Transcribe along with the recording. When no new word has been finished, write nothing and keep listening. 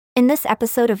In this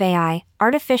episode of AI,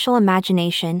 Artificial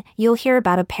Imagination, you'll hear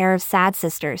about a pair of sad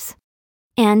sisters.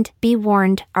 And, be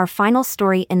warned, our final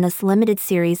story in this limited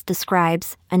series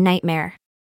describes a nightmare.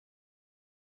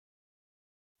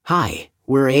 Hi,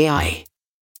 we're AI.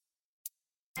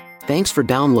 Thanks for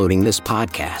downloading this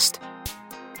podcast.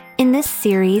 In this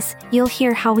series, you'll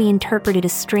hear how we interpreted a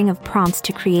string of prompts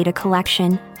to create a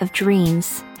collection of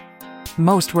dreams.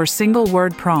 Most were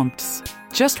single-word prompts.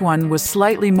 Just one was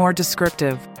slightly more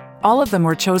descriptive. All of them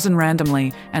were chosen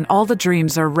randomly, and all the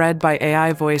dreams are read by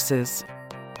AI voices.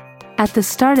 At the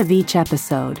start of each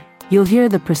episode, you'll hear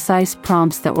the precise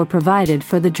prompts that were provided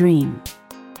for the dream.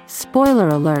 Spoiler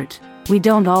alert, we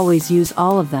don't always use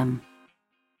all of them.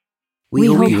 We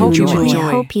hope you enjoy. We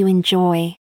hope you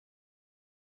enjoy.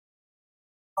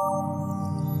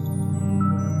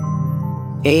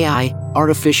 AI,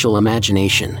 Artificial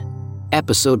Imagination,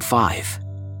 Episode 5.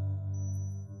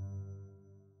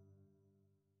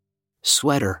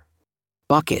 Sweater,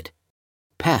 bucket,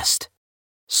 pest,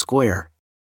 square,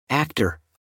 actor,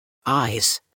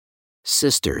 eyes,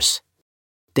 sisters,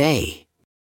 day,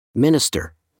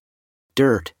 minister,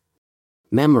 dirt,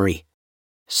 memory,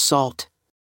 salt,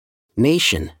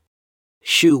 nation,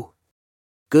 shoe,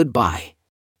 goodbye,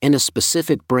 and a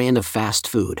specific brand of fast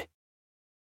food.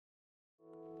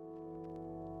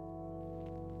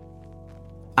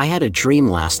 I had a dream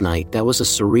last night that was a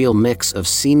surreal mix of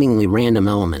seemingly random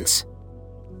elements.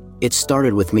 It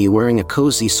started with me wearing a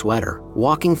cozy sweater,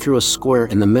 walking through a square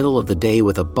in the middle of the day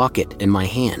with a bucket in my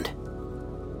hand.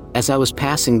 As I was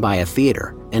passing by a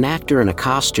theater, an actor in a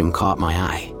costume caught my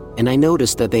eye, and I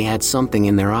noticed that they had something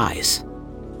in their eyes.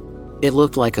 It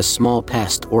looked like a small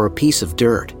pest or a piece of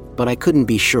dirt, but I couldn't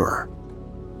be sure.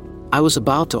 I was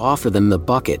about to offer them the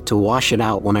bucket to wash it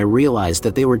out when I realized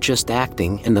that they were just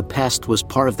acting and the pest was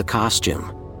part of the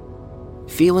costume.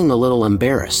 Feeling a little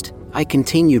embarrassed, I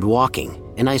continued walking,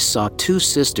 and I saw two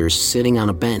sisters sitting on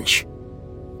a bench.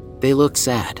 They looked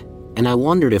sad, and I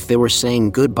wondered if they were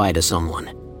saying goodbye to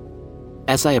someone.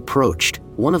 As I approached,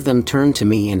 one of them turned to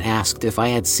me and asked if I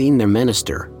had seen their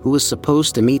minister, who was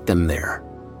supposed to meet them there.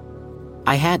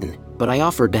 I hadn't, but I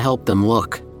offered to help them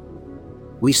look.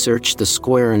 We searched the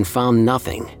square and found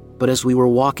nothing, but as we were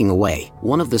walking away,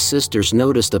 one of the sisters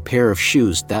noticed a pair of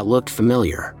shoes that looked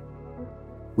familiar.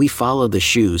 We followed the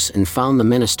shoes and found the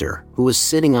minister, who was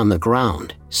sitting on the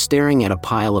ground, staring at a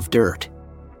pile of dirt.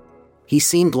 He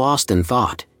seemed lost in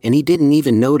thought, and he didn't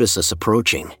even notice us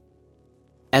approaching.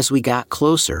 As we got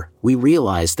closer, we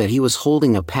realized that he was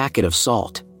holding a packet of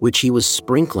salt, which he was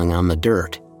sprinkling on the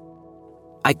dirt.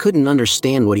 I couldn't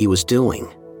understand what he was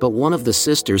doing, but one of the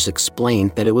sisters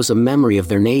explained that it was a memory of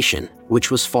their nation, which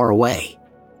was far away.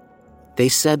 They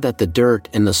said that the dirt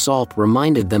and the salt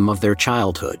reminded them of their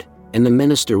childhood, and the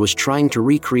minister was trying to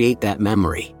recreate that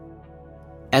memory.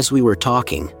 As we were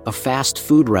talking, a fast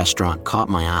food restaurant caught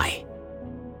my eye.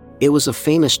 It was a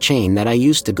famous chain that I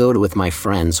used to go to with my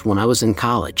friends when I was in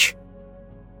college.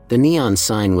 The neon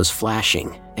sign was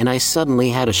flashing, and I suddenly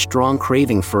had a strong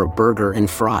craving for a burger and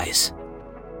fries.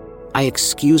 I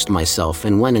excused myself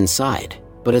and went inside,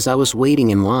 but as I was waiting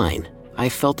in line, I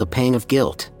felt a pang of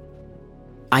guilt.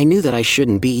 I knew that I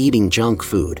shouldn't be eating junk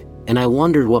food, and I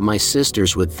wondered what my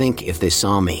sisters would think if they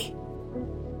saw me.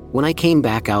 When I came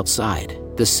back outside,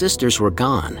 the sisters were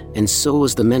gone, and so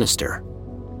was the minister.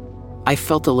 I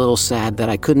felt a little sad that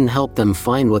I couldn't help them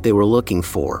find what they were looking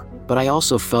for, but I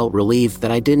also felt relieved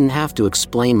that I didn't have to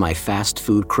explain my fast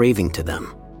food craving to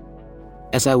them.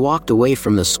 As I walked away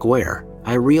from the square,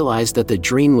 I realized that the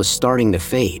dream was starting to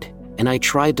fade, and I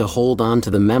tried to hold on to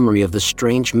the memory of the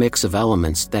strange mix of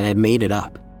elements that had made it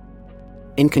up.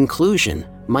 In conclusion,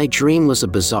 my dream was a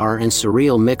bizarre and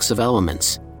surreal mix of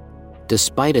elements.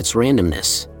 Despite its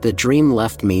randomness, the dream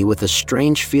left me with a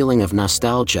strange feeling of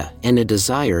nostalgia and a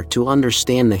desire to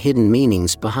understand the hidden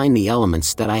meanings behind the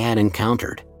elements that I had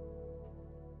encountered.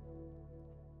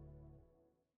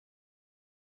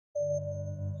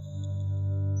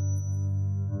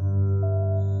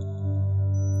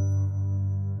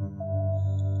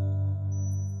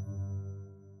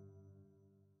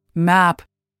 Map,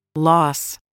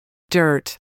 loss,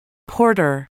 dirt,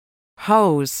 porter,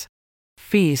 hose,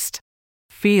 feast,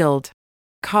 field,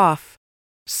 cough,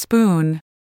 spoon,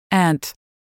 ant,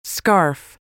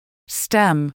 scarf,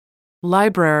 stem,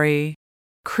 library,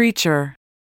 creature,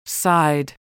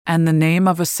 side, and the name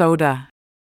of a soda.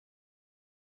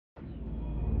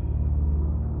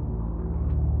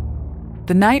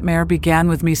 The nightmare began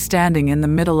with me standing in the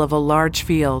middle of a large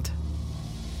field.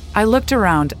 I looked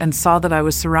around and saw that I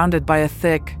was surrounded by a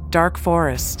thick, dark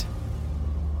forest.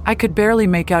 I could barely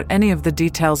make out any of the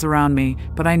details around me,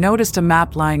 but I noticed a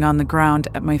map lying on the ground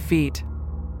at my feet.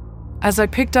 As I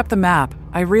picked up the map,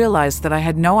 I realized that I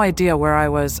had no idea where I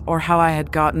was or how I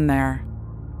had gotten there.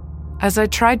 As I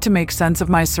tried to make sense of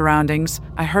my surroundings,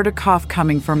 I heard a cough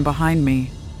coming from behind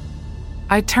me.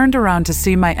 I turned around to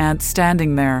see my aunt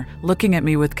standing there, looking at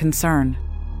me with concern.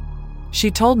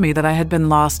 She told me that I had been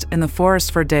lost in the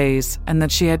forest for days and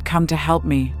that she had come to help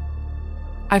me.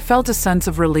 I felt a sense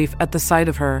of relief at the sight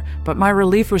of her, but my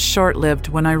relief was short-lived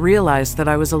when I realized that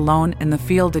I was alone in the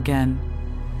field again.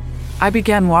 I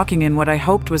began walking in what I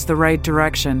hoped was the right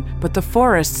direction, but the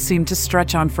forest seemed to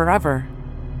stretch on forever.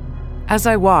 As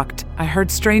I walked, I heard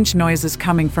strange noises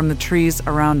coming from the trees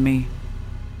around me.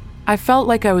 I felt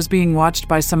like I was being watched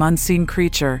by some unseen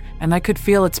creature, and I could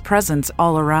feel its presence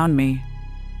all around me.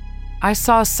 I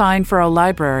saw a sign for a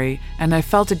library, and I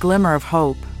felt a glimmer of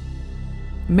hope.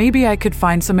 Maybe I could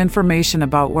find some information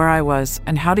about where I was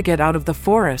and how to get out of the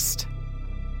forest.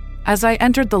 As I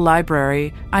entered the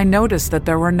library, I noticed that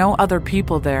there were no other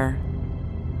people there.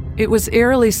 It was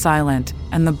eerily silent,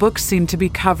 and the books seemed to be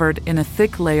covered in a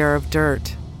thick layer of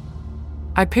dirt.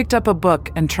 I picked up a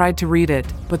book and tried to read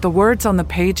it, but the words on the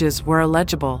pages were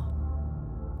illegible.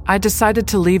 I decided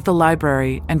to leave the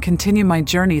library and continue my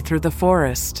journey through the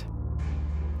forest.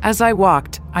 As I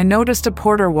walked, I noticed a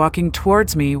porter walking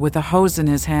towards me with a hose in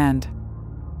his hand.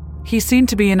 He seemed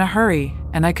to be in a hurry,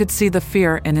 and I could see the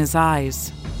fear in his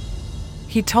eyes.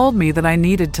 He told me that I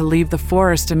needed to leave the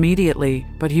forest immediately,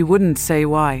 but he wouldn't say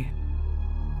why.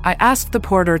 I asked the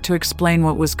porter to explain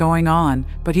what was going on,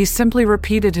 but he simply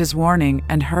repeated his warning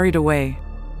and hurried away.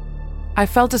 I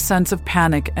felt a sense of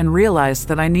panic and realized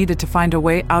that I needed to find a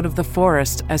way out of the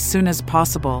forest as soon as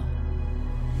possible.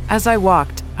 As I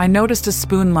walked, I noticed a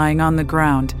spoon lying on the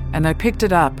ground, and I picked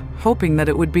it up, hoping that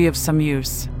it would be of some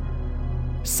use.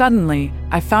 Suddenly,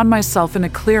 I found myself in a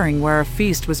clearing where a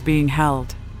feast was being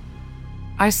held.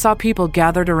 I saw people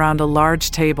gathered around a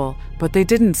large table, but they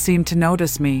didn't seem to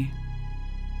notice me.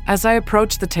 As I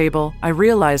approached the table, I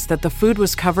realized that the food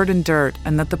was covered in dirt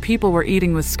and that the people were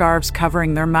eating with scarves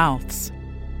covering their mouths.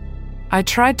 I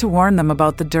tried to warn them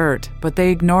about the dirt, but they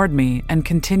ignored me and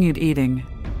continued eating.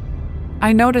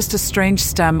 I noticed a strange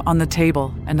stem on the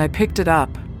table, and I picked it up.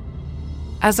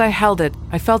 As I held it,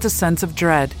 I felt a sense of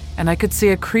dread, and I could see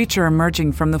a creature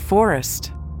emerging from the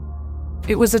forest.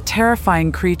 It was a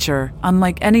terrifying creature,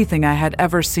 unlike anything I had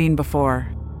ever seen before.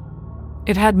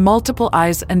 It had multiple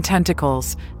eyes and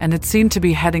tentacles, and it seemed to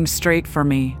be heading straight for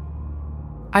me.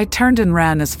 I turned and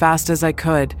ran as fast as I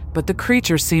could, but the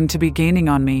creature seemed to be gaining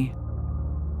on me.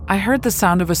 I heard the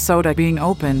sound of a soda being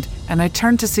opened, and I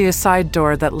turned to see a side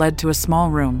door that led to a small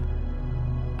room.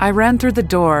 I ran through the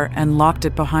door and locked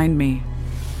it behind me.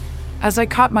 As I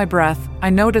caught my breath, I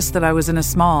noticed that I was in a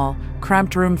small,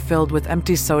 cramped room filled with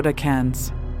empty soda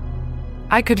cans.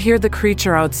 I could hear the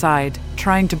creature outside,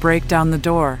 trying to break down the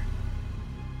door.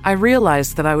 I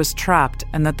realized that I was trapped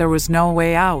and that there was no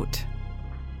way out.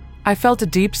 I felt a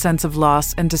deep sense of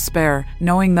loss and despair,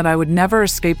 knowing that I would never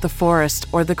escape the forest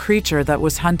or the creature that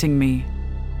was hunting me.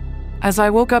 As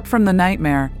I woke up from the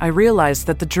nightmare, I realized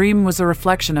that the dream was a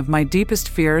reflection of my deepest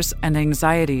fears and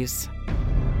anxieties.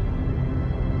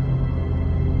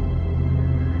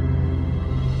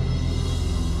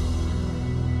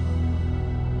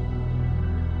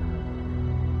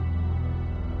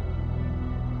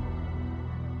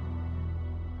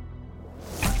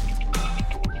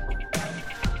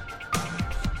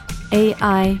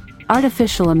 AI,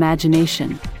 Artificial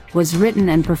Imagination, was written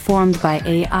and performed by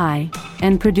AI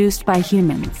and produced by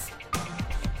humans.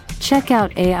 Check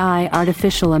out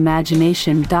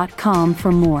aiartificialimagination.com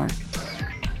for more.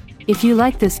 If you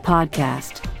like this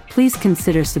podcast, please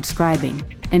consider subscribing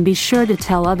and be sure to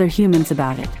tell other humans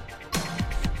about it.